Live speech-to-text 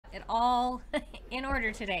it all in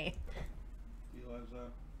order today.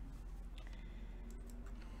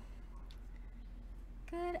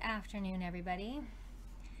 Good afternoon, everybody.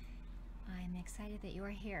 I'm excited that you're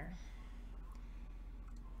here.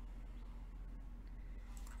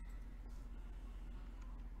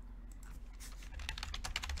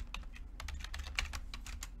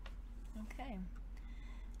 Okay.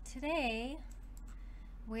 Today,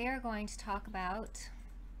 we are going to talk about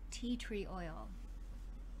tea tree oil.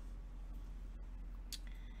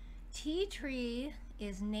 Tea tree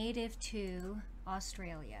is native to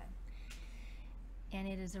Australia, and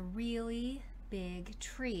it is a really big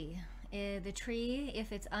tree. The tree,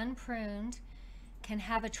 if it's unpruned, can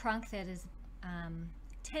have a trunk that is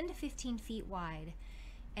 10 to 15 feet wide,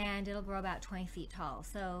 and it'll grow about 20 feet tall.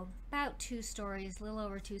 So about 2 stories, a little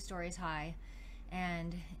over 2 stories high.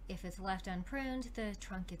 And if it's left unpruned, the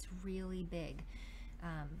trunk gets really big.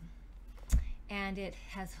 And it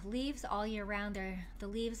has leaves all year round. The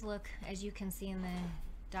leaves look, as you can see in the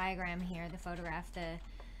diagram here, the photograph, the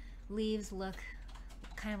leaves look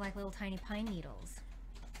kind of like little tiny pine needles.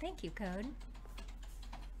 Thank you, Code.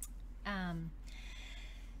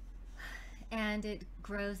 And it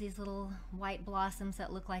grows these little white blossoms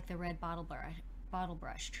that look like the red bottle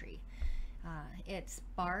brush tree. Its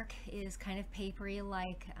bark is kind of papery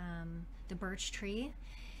like the birch tree,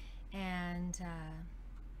 and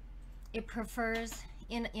it prefers,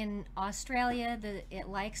 in Australia, it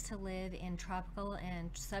likes to live in tropical and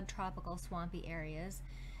subtropical swampy areas,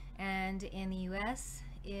 and in the US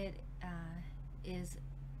it is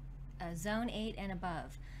a zone 8 and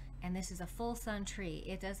above, and this is a full sun tree.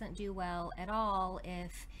 It doesn't do well at all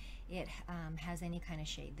if it has any kind of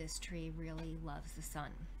shade. This tree really loves the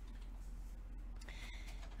sun.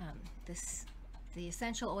 The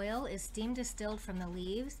essential oil is steam distilled from the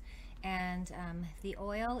leaves, and the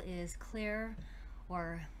oil is clear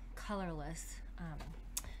or colorless.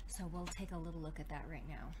 So we'll take a little look at that right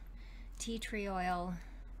now. Tea tree oil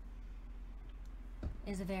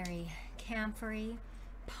is a very camphory,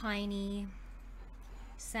 piney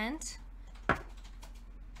scent.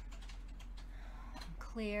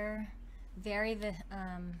 Clear, very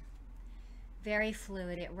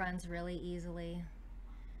fluid. It runs really easily.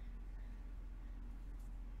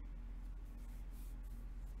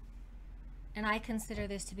 And I consider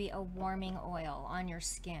this to be a warming oil on your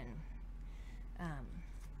skin.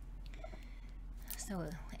 So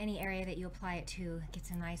any area that you apply it to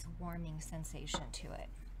gets a nice warming sensation to it.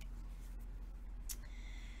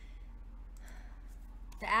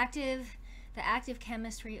 The active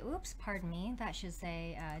chemistry, oops, pardon me, that should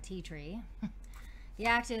say tea tree. The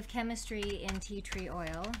active chemistry in tea tree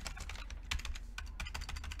oil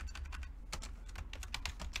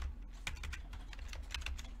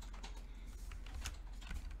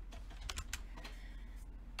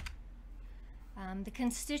the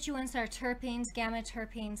constituents are terpenes, gamma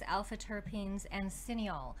terpenes, alpha terpenes, and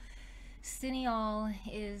cineol. Cineol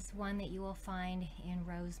is one that you will find in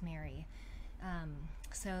rosemary.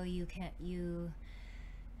 So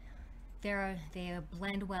they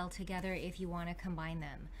blend well together if you want to combine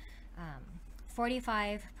them.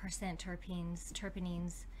 45%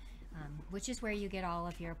 terpenes, which is where you get all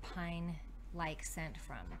of your pine-like scent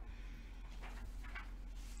from.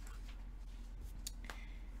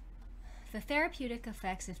 The therapeutic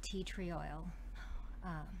effects of tea tree oil.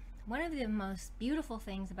 One of the most beautiful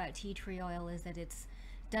things about tea tree oil is that it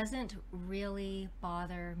doesn't really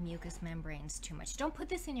bother mucous membranes too much. Don't put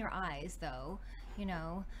this in your eyes though, you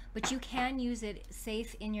know, but you can use it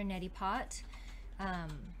safe in your neti pot.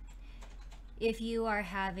 If you are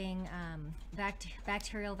having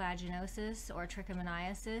bacterial vaginosis or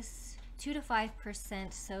trichomoniasis, 2 to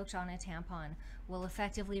 5% soaked on a tampon will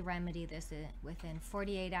effectively remedy this within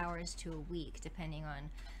 48 hours to a week, depending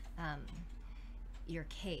on your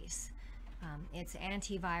case. It's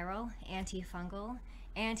antiviral, antifungal,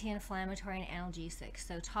 anti-inflammatory, and analgesic.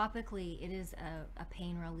 So topically, it is a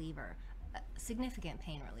pain reliever, a significant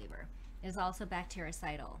pain reliever. It is also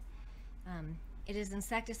bactericidal. It is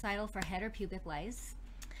insecticidal for head or pubic lice.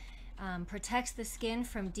 Protects the skin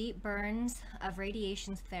from deep burns of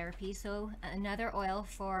radiation therapy. So another oil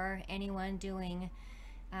for anyone doing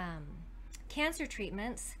cancer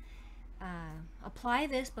treatments. Apply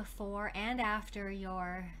this before and after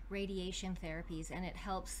your radiation therapies, and it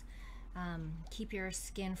helps keep your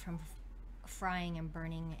skin from frying and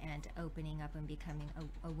burning and opening up and becoming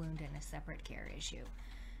a wound and a separate care issue.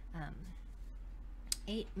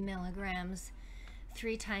 8 milligrams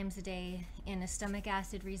 3 times a day in a stomach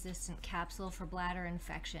acid resistant capsule for bladder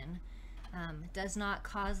infection. Does not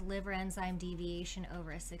cause liver enzyme deviation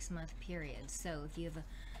over a 6-month period. So if you have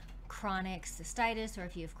chronic cystitis or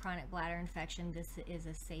if you have chronic bladder infection, this is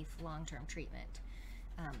a safe long-term treatment.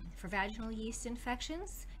 For vaginal yeast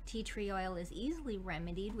infections, tea tree oil is easily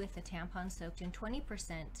remedied with a tampon soaked in 20%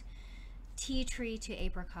 tea tree to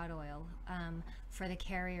apricot oil for the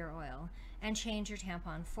carrier oil, and change your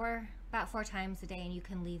tampon about 4 times a day, and you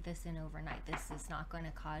can leave this in overnight. This is not going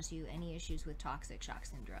to cause you any issues with toxic shock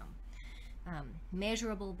syndrome.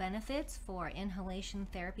 Measurable benefits for inhalation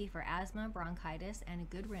therapy for asthma, bronchitis, and a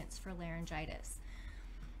good rinse for laryngitis.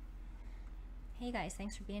 Hey guys,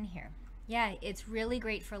 thanks for being here. Yeah, it's really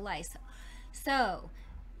great for lice. So,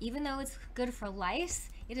 even though it's good for lice,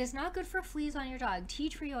 it is not good for fleas on your dog. Tea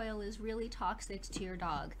tree oil is really toxic to your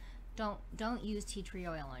dog. Don't use tea tree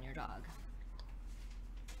oil on your dog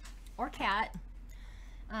or cat.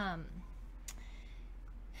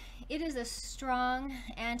 It is a strong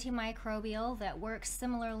antimicrobial that works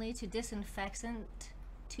similarly to disinfectants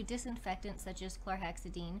such as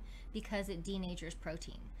chlorhexidine because it denatures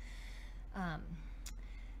protein.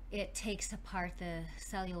 It takes apart the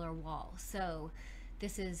cellular wall. So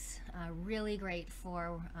this is really great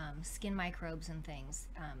for skin microbes and things.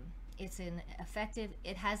 It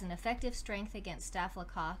has an effective strength against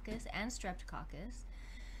staphylococcus and streptococcus.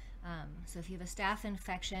 So if you have a staph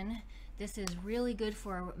infection, this is really good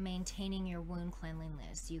for maintaining your wound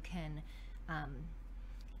cleanliness. You can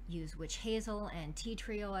use witch hazel and tea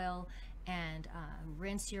tree oil and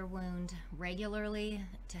rinse your wound regularly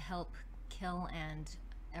to help kill and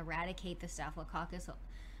eradicate the staphylococcus.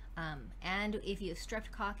 And if you have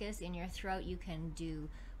streptococcus in your throat, you can do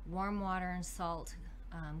warm water and salt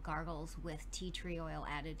gargles with tea tree oil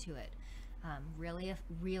added to it. Really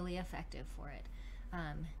effective for it.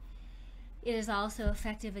 It is also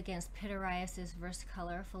effective against pityriasis,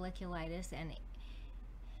 versicolor, folliculitis, and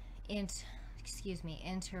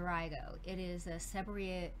interrigo. It is a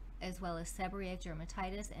seborrheic, as well as seborrheic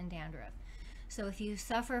dermatitis and dandruff. So if you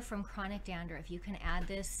suffer from chronic dandruff, you can add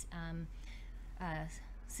this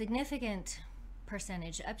significant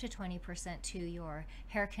percentage, up to 20%, to your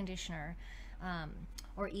hair conditioner,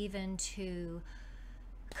 or even to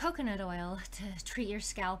coconut oil to treat your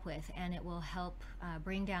scalp with, and it will help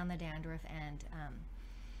bring down the dandruff and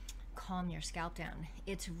calm your scalp down.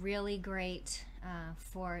 It's really great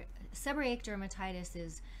for seborrheic dermatitis.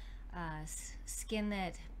 Is skin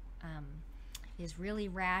that is really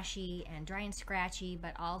rashy and dry and scratchy,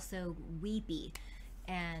 but also weepy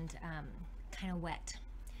and kind of wet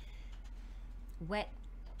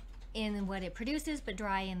in what it produces, but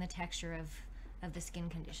dry in the texture of the skin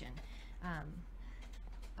condition.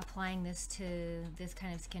 Applying this to this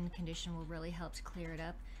kind of skin condition will really help to clear it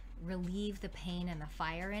up, relieve the pain and the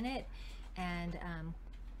fire in it, and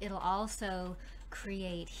it'll also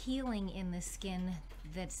create healing in the skin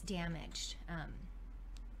that's damaged.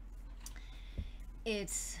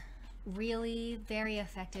 It's really very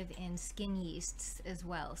effective in skin yeasts as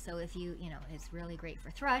well. So if it's really great for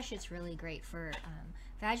thrush, it's really great for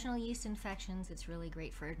vaginal yeast infections, it's really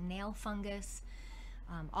great for nail fungus.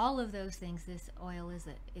 All of those things this oil is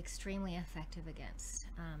extremely effective against.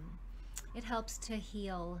 It helps to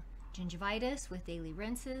heal gingivitis with daily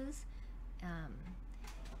rinses.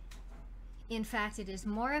 In fact, it is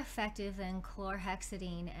more effective than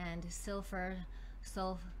chlorhexidine and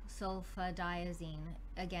sulfadiazine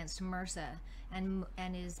against MRSA, and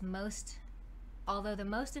is although the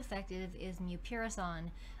most effective is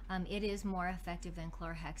mupirocin, it is more effective than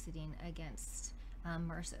chlorhexidine against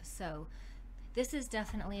MRSA. So this is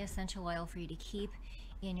definitely essential oil for you to keep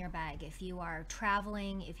in your bag. If you are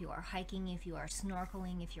traveling, if you are hiking, if you are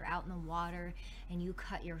snorkeling, if you're out in the water and you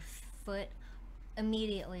cut your foot,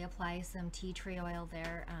 immediately apply some tea tree oil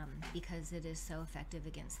there because it is so effective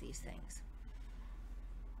against these things.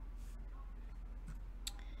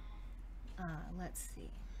 Let's see.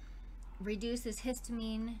 Reduces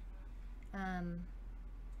histamine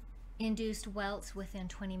induced welts within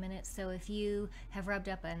 20 minutes. So if you have rubbed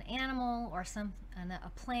up an animal or a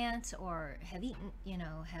plant, or have eaten,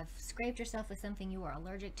 have scraped yourself with something you are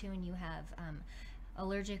allergic to, and you have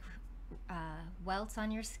allergic welts on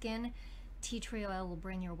your skin, tea tree oil will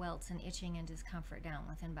bring your welts and itching and discomfort down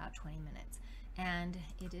within about 20 minutes. And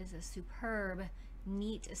it is a superb,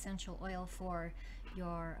 neat essential oil for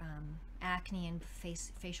your acne and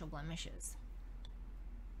facial blemishes.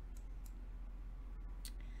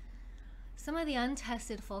 Some of the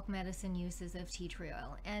untested folk medicine uses of tea tree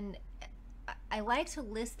oil, and I like to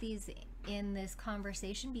list these in this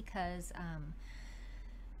conversation because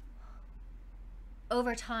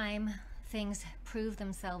over time things prove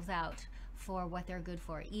themselves out for what they're good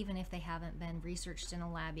for, even if they haven't been researched in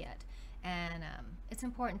a lab yet. And it's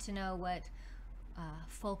important to know what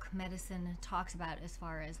folk medicine talks about as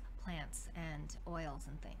far as plants and oils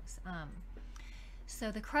and things.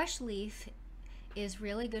 So the crushed leaf is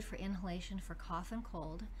really good for inhalation for cough and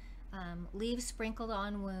cold. Leaves sprinkled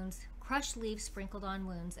on wounds, crushed leaves sprinkled on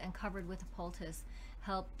wounds and covered with a poultice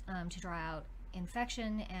help to draw out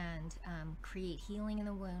infection and create healing in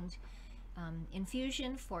the wound.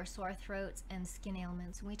 Infusion for sore throats and skin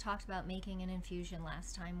ailments. We talked about making an infusion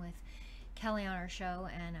last time with Kelly on our show,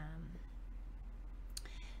 and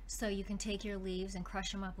so you can take your leaves and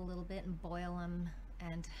crush them up a little bit and boil them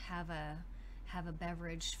and have a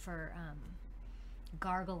beverage for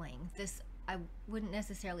gargling. This, I wouldn't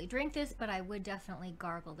necessarily drink this, but I would definitely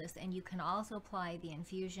gargle this. And you can also apply the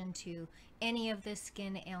infusion to any of the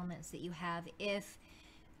skin ailments that you have if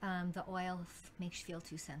the oil makes you feel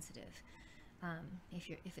too sensitive,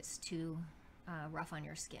 if it's too rough on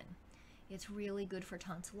your skin. It's really good for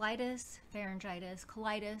tonsillitis, pharyngitis,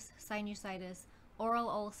 colitis, sinusitis, oral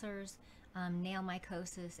ulcers, nail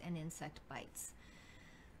mycosis, and insect bites.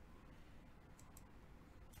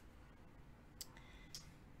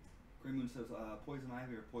 Green Moon says poison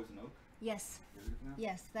ivy or poison oak. Yes.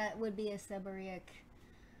 Yes, that would be a seborrheic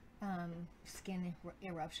skin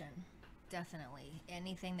eruption. Definitely.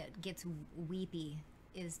 Anything that gets weepy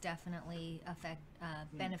is definitely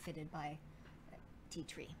benefited by tea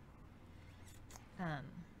tree.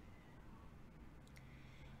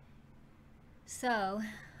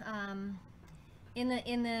 In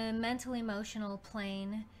the mental emotional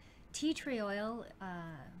plane, tea tree oil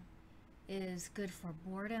is good for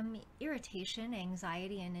boredom, irritation,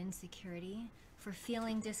 anxiety, and insecurity, for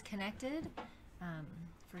feeling disconnected,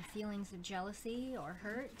 for feelings of jealousy or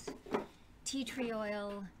hurt. Tea tree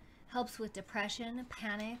oil helps with depression,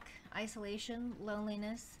 panic, isolation,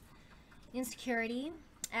 loneliness, insecurity,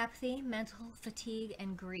 apathy, mental fatigue,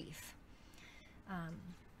 and grief.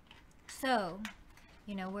 So,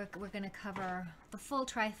 you know, we're going to cover the full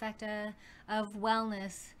trifecta of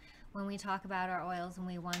wellness when we talk about our oils, and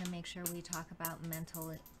we want to make sure we talk about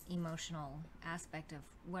mental, emotional aspect of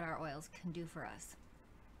what our oils can do for us.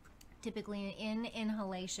 Typically in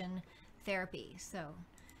inhalation therapy. So,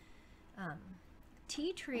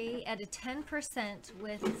 tea tree at a 10%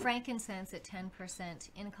 with frankincense at 10%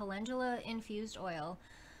 in calendula infused oil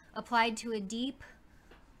was applied to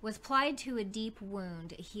a deep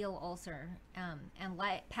wound, a heel ulcer, and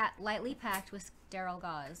lightly packed with sterile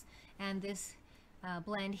gauze. And this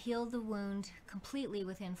blend healed the wound completely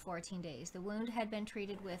within 14 days. The wound had been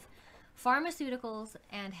treated with pharmaceuticals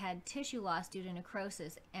and had tissue loss due to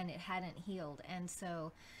necrosis, and it hadn't healed. And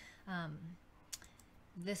so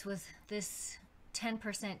this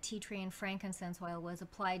 10% tea tree and frankincense oil was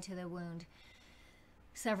applied to the wound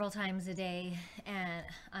several times a day and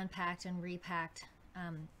unpacked and repacked,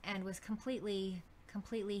 and was completely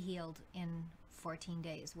healed in 14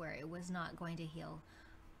 days, where it was not going to heal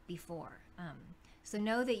before. So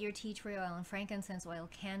know that your tea tree oil and frankincense oil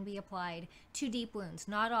can be applied to deep wounds.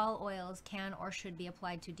 Not all oils can or should be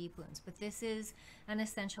applied to deep wounds, but this is an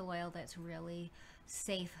essential oil that's really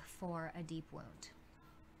safe for a deep wound.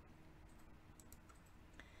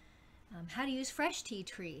 How to use fresh tea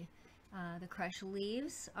tree. The crushed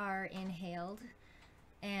leaves are inhaled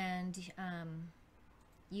and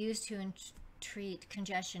used to treat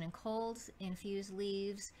congestion and colds. Infused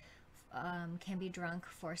leaves can be drunk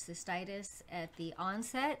for cystitis at the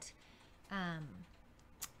onset,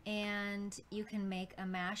 and you can make a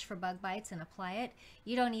mash for bug bites and apply it.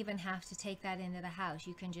 You don't even have to take that into the house.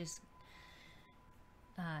 You can just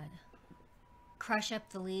crush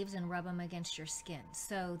up the leaves and rub them against your skin.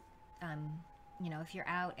 So you know, if you're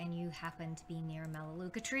out and you happen to be near a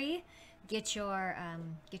melaleuca tree, get your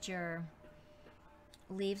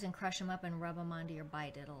leaves and crush them up and rub them onto your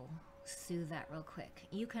bite. It'll soothe that real quick.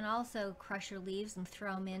 You can also crush your leaves and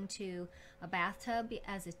throw them into a bathtub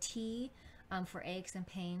as a tea for aches and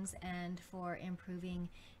pains and for improving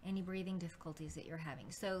any breathing difficulties that you're having.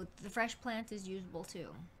 So the fresh plant is usable too.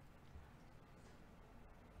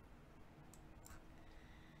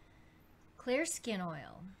 Clear skin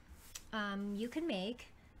oil. You can make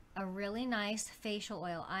a really nice facial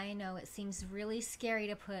oil. I know it seems really scary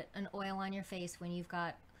to put an oil on your face when you've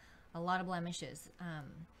got a lot of blemishes.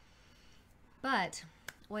 But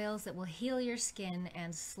oils that will heal your skin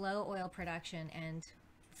and slow oil production and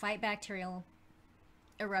fight bacterial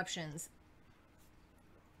eruptions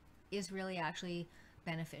is really actually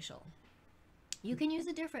beneficial. You can use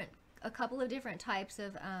a couple of different types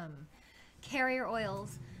of carrier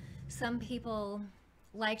oils. Some people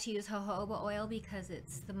like to use jojoba oil because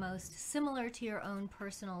it's the most similar to your own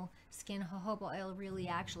personal skin. Jojoba oil really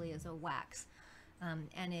actually is a wax,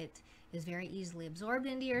 and it is very easily absorbed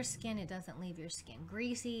into your skin. It doesn't leave your skin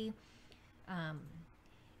greasy.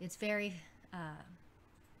 it's very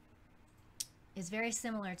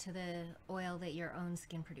similar to the oil that your own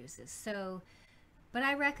skin produces. So, but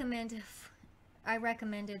I recommended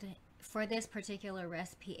for this particular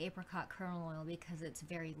recipe apricot kernel oil because it's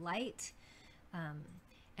very light,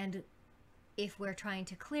 and if we're trying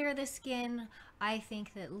to clear the skin, I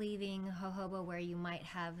think that leaving jojoba where you might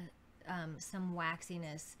have some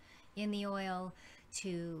waxiness in the oil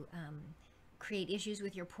to create issues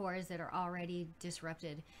with your pores that are already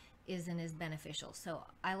disrupted isn't as beneficial. So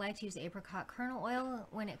I like to use apricot kernel oil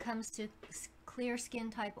when it comes to clear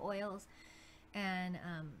skin type oils, and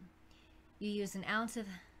you use an ounce of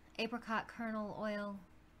apricot kernel oil,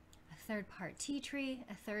 a third part tea tree,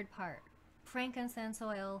 a third part frankincense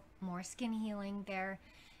oil, more skin healing there,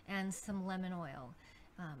 and some lemon oil,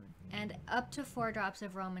 and up to 4 drops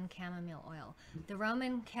of Roman chamomile oil. The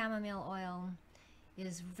Roman chamomile oil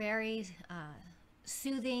is very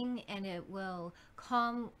soothing, and it will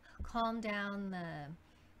calm down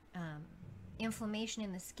the inflammation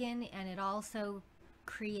in the skin, and it also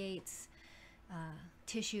creates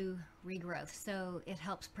tissue regrowth, so it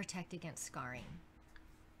helps protect against scarring.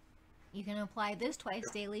 You can apply this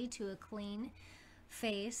twice daily to a clean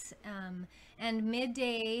face, and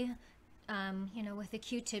midday, with a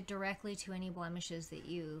Q-tip directly to any blemishes that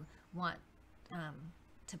you want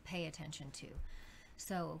to pay attention to.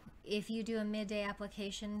 So if you do a midday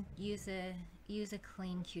application, use a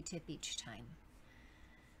clean Q-tip each time.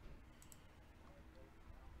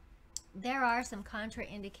 There are some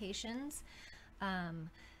contraindications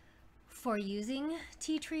for using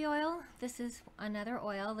tea tree oil. This is another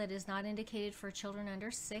oil that is not indicated for children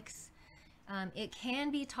under 6. It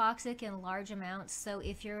can be toxic in large amounts, so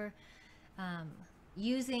if you're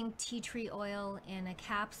using tea tree oil in a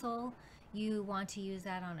capsule, you want to use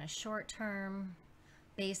that on a short-term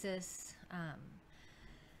basis.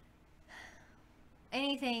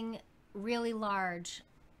 Anything really large,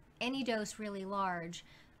 any dose really large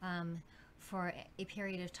for a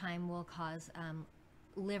period of time will cause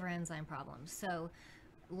liver enzyme problems. So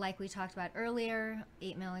like we talked about earlier,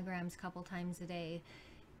 8 milligrams a couple times a day,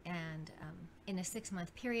 and in a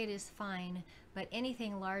 6-month period is fine, but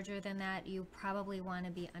anything larger than that, you probably want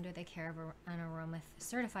to be under the care of an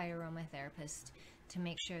certified aromatherapist to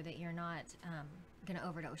make sure that you're not going to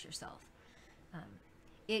overdose yourself.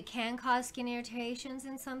 It can cause skin irritations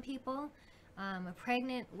in some people.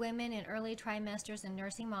 Pregnant women in early trimesters and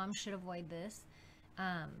nursing moms should avoid this.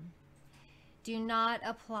 Do not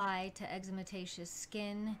apply to eczemaceous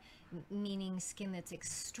skin, meaning skin that's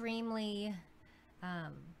extremely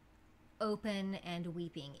open and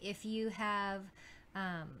weeping. If you have,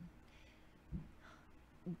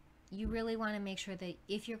 you really want to make sure that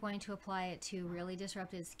if you're going to apply it to really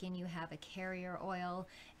disrupted skin, you have a carrier oil,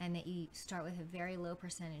 and that you start with a very low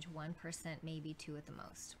percentage, 1%, maybe 2 at the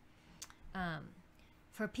most.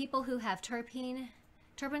 For people who have turpentine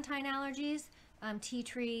allergies, tea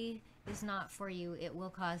tree is not for you. It will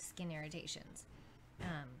cause skin irritations.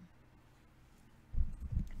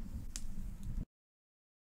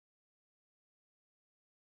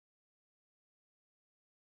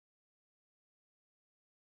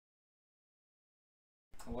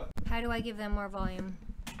 What? How do I give them more volume?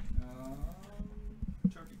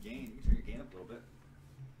 Turn your gain. You can turn your gain up a little bit.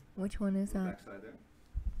 Which one is that? Backside there.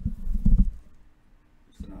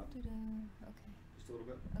 Just enough. Okay. Just a little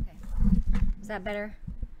bit. Okay. Is that better?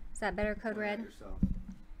 Is that better, Code Red? Yourself.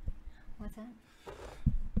 What's that?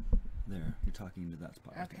 There. You're talking into that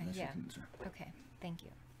spot. Okay, yeah. Okay, thank you.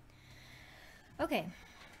 Okay,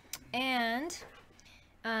 and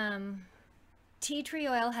tea tree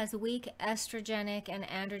oil has a weak estrogenic and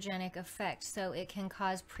androgenic effect, so it can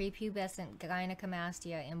cause prepubescent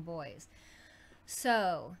gynecomastia in boys.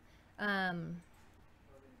 So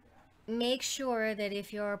make sure that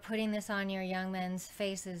if you're putting this on your young men's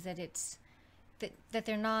faces, that it's that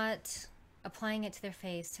they're not applying it to their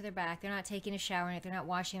face, to their back, they're not taking a shower in it, they're not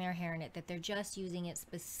washing their hair in it, that they're just using it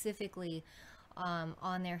specifically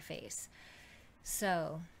on their face.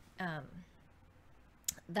 So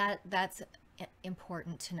that's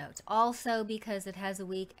important to note. Also, because it has a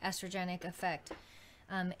weak estrogenic effect,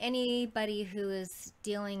 anybody who is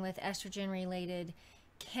dealing with estrogen related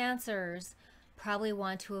cancers probably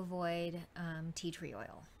want to avoid tea tree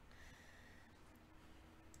oil.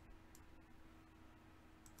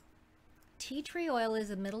 Tea tree oil is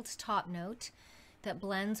a middle to top note that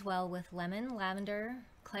blends well with lemon, lavender,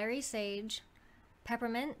 clary sage,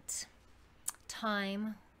 peppermint,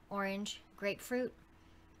 thyme, orange, grapefruit,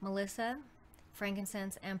 melissa,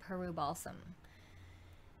 frankincense, and Peru balsam.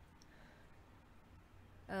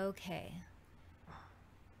 Okay.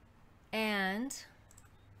 And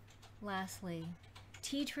lastly,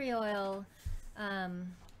 tea tree oil.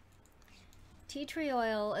 Tea tree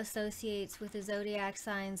oil associates with the zodiac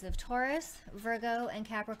signs of Taurus, Virgo, and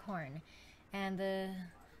Capricorn. And the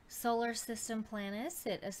solar system planets,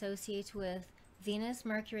 it associates with Venus,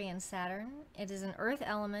 Mercury, and Saturn. It is an earth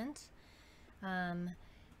element.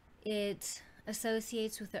 It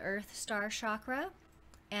associates with the earth star chakra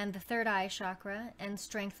and the third eye chakra, and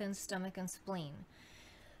strengthens stomach and spleen.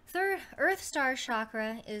 Earth star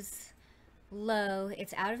chakra is low.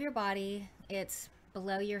 It's out of your body. It's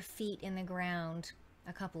below your feet in the ground,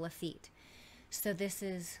 a couple of feet. So this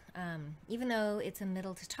is, even though it's a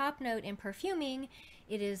middle to top note in perfuming,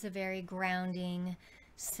 it is a very grounding,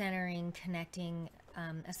 centering, connecting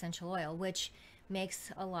essential oil, which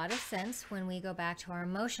makes a lot of sense when we go back to our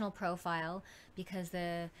emotional profile, because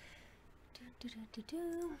it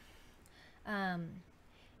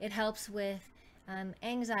helps with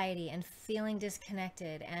anxiety and feeling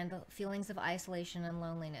disconnected and feelings of isolation and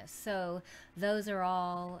loneliness. So those are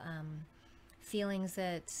all feelings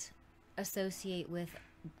that associate with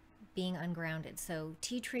being ungrounded. So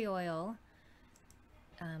tea tree oil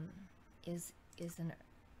is an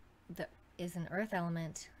earth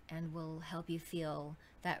element and will help you feel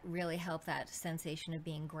that, really help that sensation of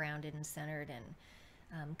being grounded and centered and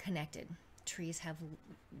connected. Trees have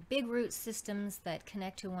big root systems that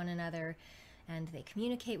connect to one another, and they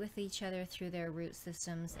communicate with each other through their root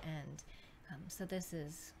systems, and so this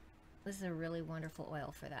is a really wonderful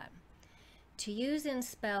oil for that. To use in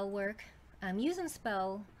spell work, that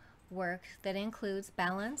includes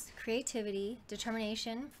balance, creativity,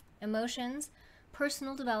 determination, emotions,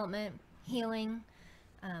 personal development, healing,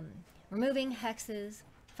 removing hexes,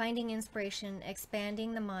 finding inspiration,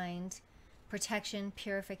 expanding the mind, protection,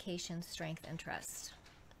 purification, strength, and trust.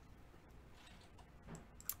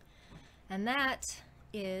 And that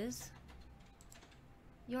is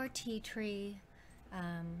your tea tree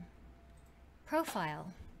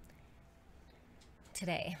profile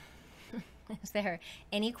today. Is there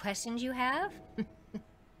any questions you have? Do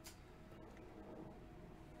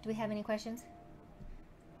we have any questions?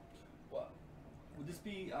 Well, would this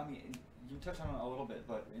be, I mean, you touched on it a little bit,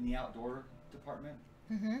 but in the outdoor department,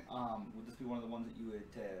 would this be one of the ones that you would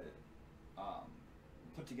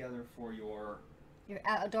put together for your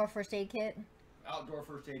outdoor first aid kit? Outdoor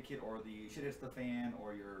first aid kit, or the shit hits the fan,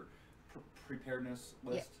 or your preparedness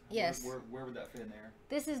list? Yes. Where would that fit in there?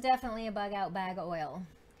 This is definitely a bug out bag oil,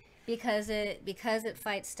 because it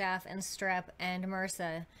fights staph and strep and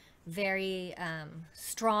MRSA very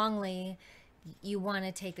strongly. You want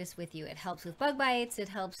to take this with you. It helps with bug bites. It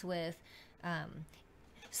helps with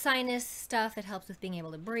sinus stuff. It helps with being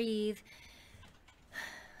able to breathe.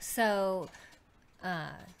 So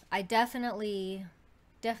I definitely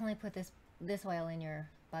put this oil in your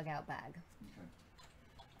bug out bag. Okay.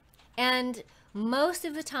 And most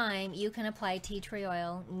of the time you can apply tea tree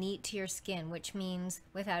oil neat to your skin, which means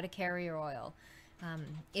without a carrier oil.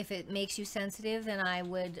 If it makes you sensitive, then I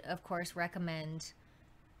would of course recommend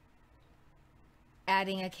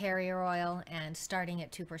adding a carrier oil and starting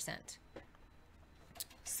at 2%.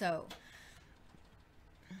 So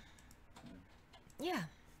yeah.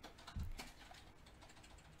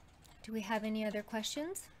 Do we have any other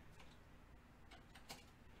questions?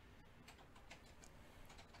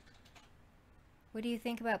 What do you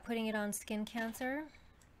think about putting it on skin cancer?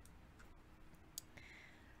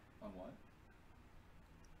 On what?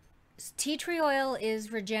 Tea tree oil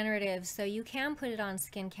is regenerative, so you can put it on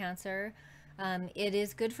skin cancer. It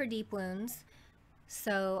is good for deep wounds,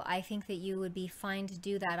 so I think that you would be fine to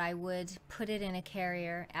do that. I would put it in a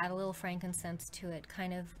carrier, add a little frankincense to it,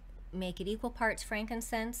 kind of make it equal parts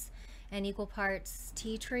frankincense and equal parts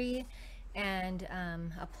tea tree, and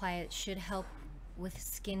apply it. Should help with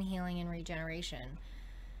skin healing and regeneration.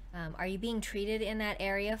 Are you being treated in that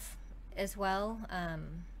area as well,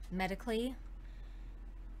 medically?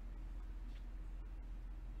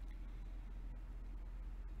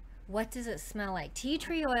 What does it smell like? Tea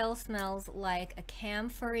tree oil smells like a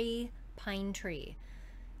camphor pine tree.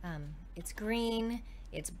 It's green,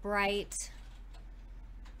 it's bright.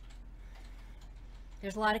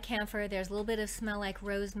 There's a lot of camphor. There's a little bit of smell like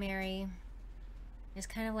rosemary. It's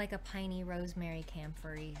kind of like a piney rosemary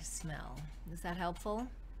camphory smell. Is that helpful?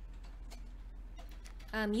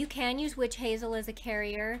 You can use witch hazel as a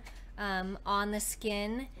carrier on the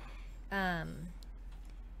skin, and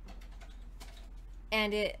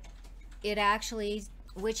it actually,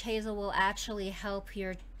 witch hazel will actually help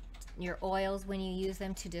your oils when you use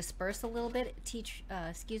them to disperse a little bit.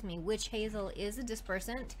 Witch hazel is a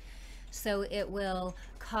dispersant, so it will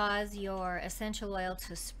cause your essential oil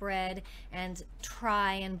to spread and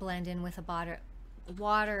try and blend in with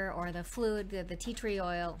water or the fluid, the tea tree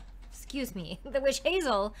oil, excuse me, the witch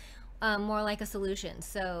hazel, more like a solution.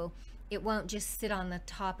 So it won't just sit on the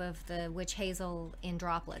top of the witch hazel in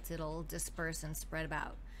droplets. It'll disperse and spread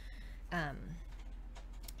about.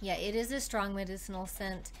 Yeah, it is a strong medicinal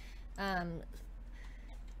scent.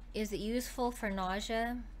 Is it useful for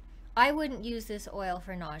nausea? I wouldn't use this oil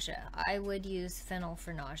for nausea. I would use fennel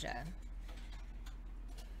for nausea.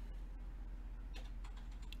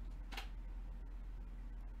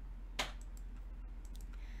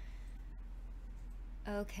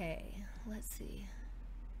 Okay, let's see.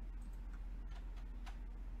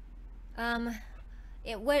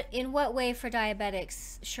 In what way for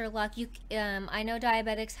diabetics, Sherlock? I know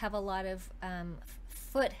diabetics have a lot of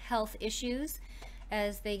foot health issues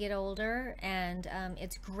as they get older, and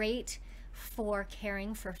it's great for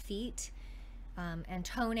caring for feet and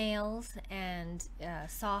toenails and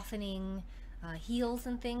softening heels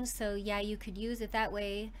and things. So yeah, you could use it that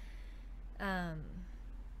way.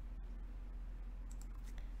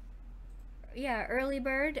 Yeah, early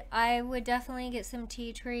bird, I would definitely get some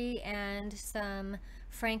tea tree and some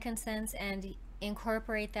frankincense and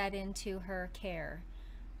incorporate that into her care.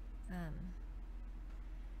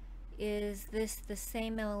 Is this the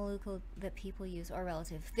same melaleuca that people use or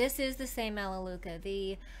relative? This is the same melaleuca.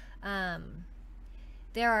 There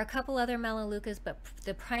are a couple other melaleucas, but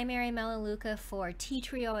the primary melaleuca for tea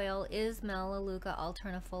tree oil is Melaleuca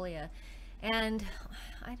alternifolia. And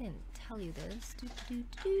I didn't tell you this.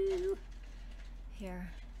 Here.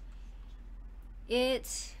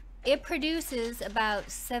 It produces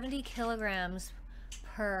about 70 kilograms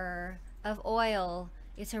of oil.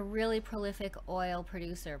 It's a really prolific oil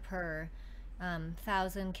producer per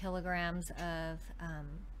 1,000 kilograms of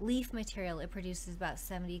leaf material. It produces about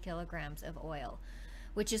 70 kilograms of oil,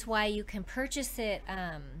 which is why you can purchase it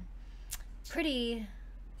pretty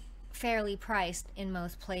fairly priced in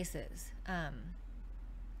most places.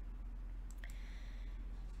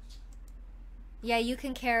 Yeah, you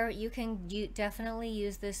can definitely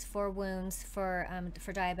use this for wounds, for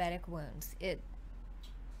diabetic wounds.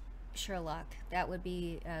 Sherlock, that would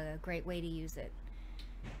be a great way to use it.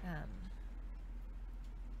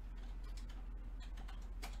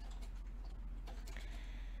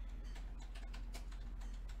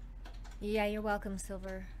 Yeah, you're welcome,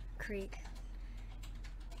 Silver Creek.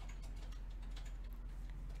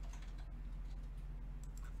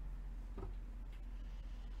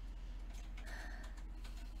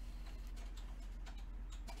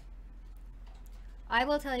 I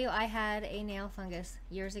will tell you, I had a nail fungus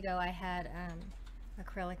years ago. I had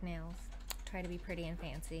acrylic nails, try to be pretty and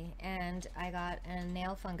fancy, and I got a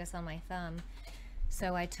nail fungus on my thumb.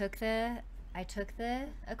 So I took the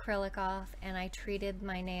acrylic off and I treated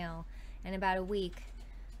my nail. In about a week,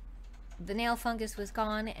 the nail fungus was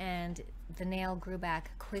gone and the nail grew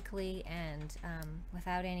back quickly and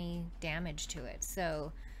without any damage to it.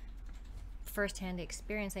 So first-hand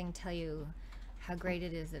experience, I can tell you how great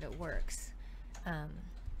it is that it works.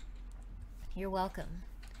 You're welcome.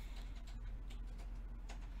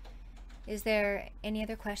 Is there any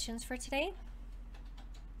other questions for today?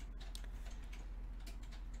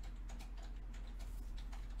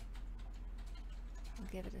 I'll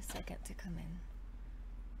give it a second to come in.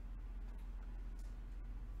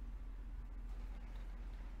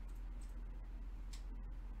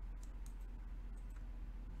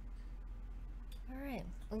 All right.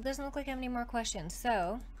 Well, it doesn't look like I have any more questions,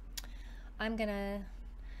 so I'm gonna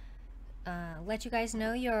let you guys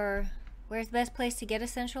know where's the best place to get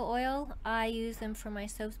essential oil. I use them for my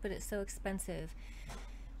soaps, but it's so expensive.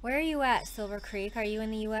 Where are you at, Silver Creek? Are you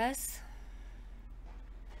in the US?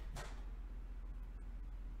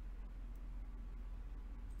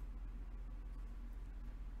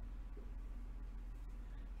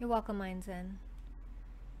 You're welcome, Mind's In.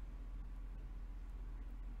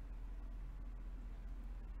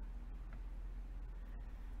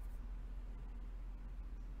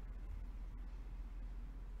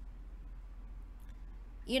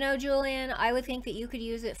 You know, Julian, I would think that you could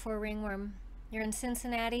use it for ringworm. You're in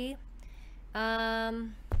Cincinnati.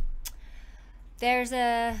 In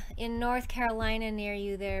North Carolina near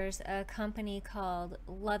you, there's a company called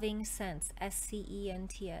Loving Scents,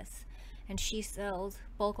 SCENTS, and she sells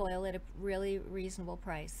bulk oil at a really reasonable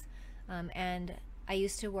price. And I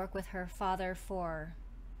used to work with her father for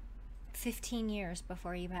 15 years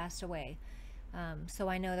before he passed away. So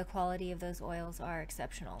I know the quality of those oils are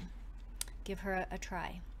exceptional. Give her a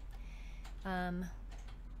try.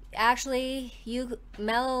 Actually,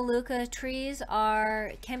 Melaleuca trees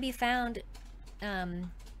can be found in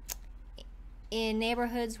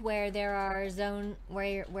neighborhoods where they're in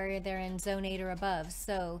zone 8 or above.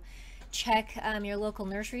 So check your local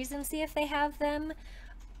nurseries and see if they have them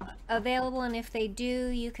available, and if they do,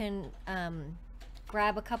 you can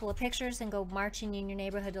grab a couple of pictures and go marching in your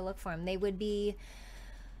neighborhood to look for them. They would be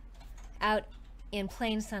out in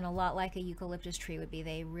plain sun, a lot like a eucalyptus tree would be.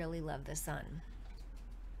 They really love the sun.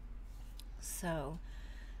 So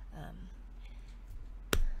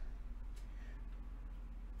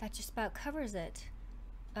that just about covers it.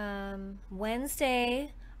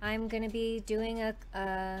 Wednesday, I'm going to be doing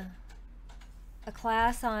a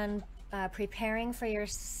class on preparing for your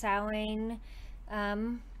Samhain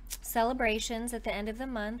celebrations at the end of the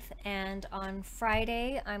month, and on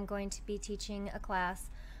Friday I'm going to be teaching a class,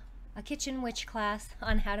 a kitchen witch class,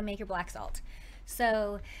 on how to make your black salt.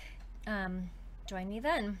 So join me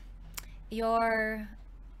then. Your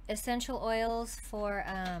essential oils for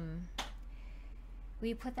will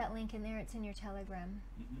you put that link in there? It's in your Telegram.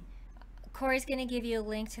 Corey's going to give you a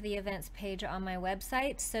link to the events page on my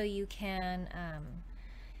website so you can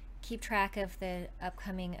keep track of the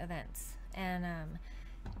upcoming events. And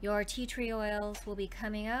your tea tree oils will be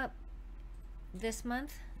coming up this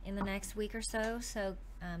month in the next week or so. So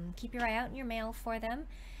keep your eye out in your mail for them.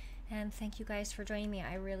 And thank you guys for joining me.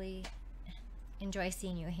 I really enjoy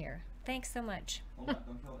seeing you here. Thanks so much. Hold on,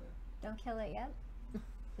 don't kill it yet. Don't kill it yet?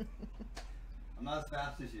 I'm not as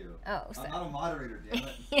fast as you. Oh, I'm not a moderator, damn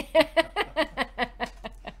it.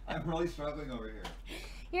 I'm really struggling over here.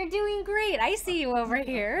 You're doing great. I see you over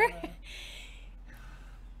here.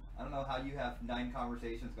 I don't know how you have 9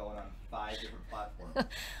 conversations going on 5 different platforms.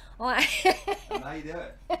 Well, I don't know how you do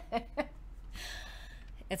it.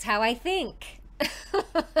 It's how I think.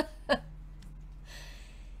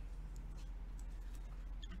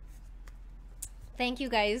 Thank you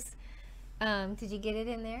guys. Did you get it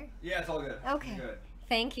in there? Yeah, it's all good. Okay. Good.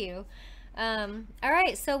 Thank you. All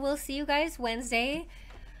right, so we'll see you guys Wednesday.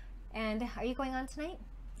 And are you going on tonight?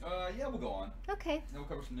 Yeah, we'll go on. Okay. Then we'll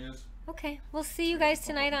cover some news. Okay. We'll see you guys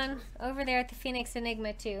tonight on over there at the Phoenix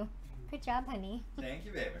Enigma too. Good job, honey. Thank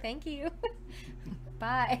you, baby. Thank you.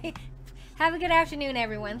 Bye. Have a good afternoon,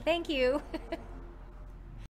 everyone. Thank you.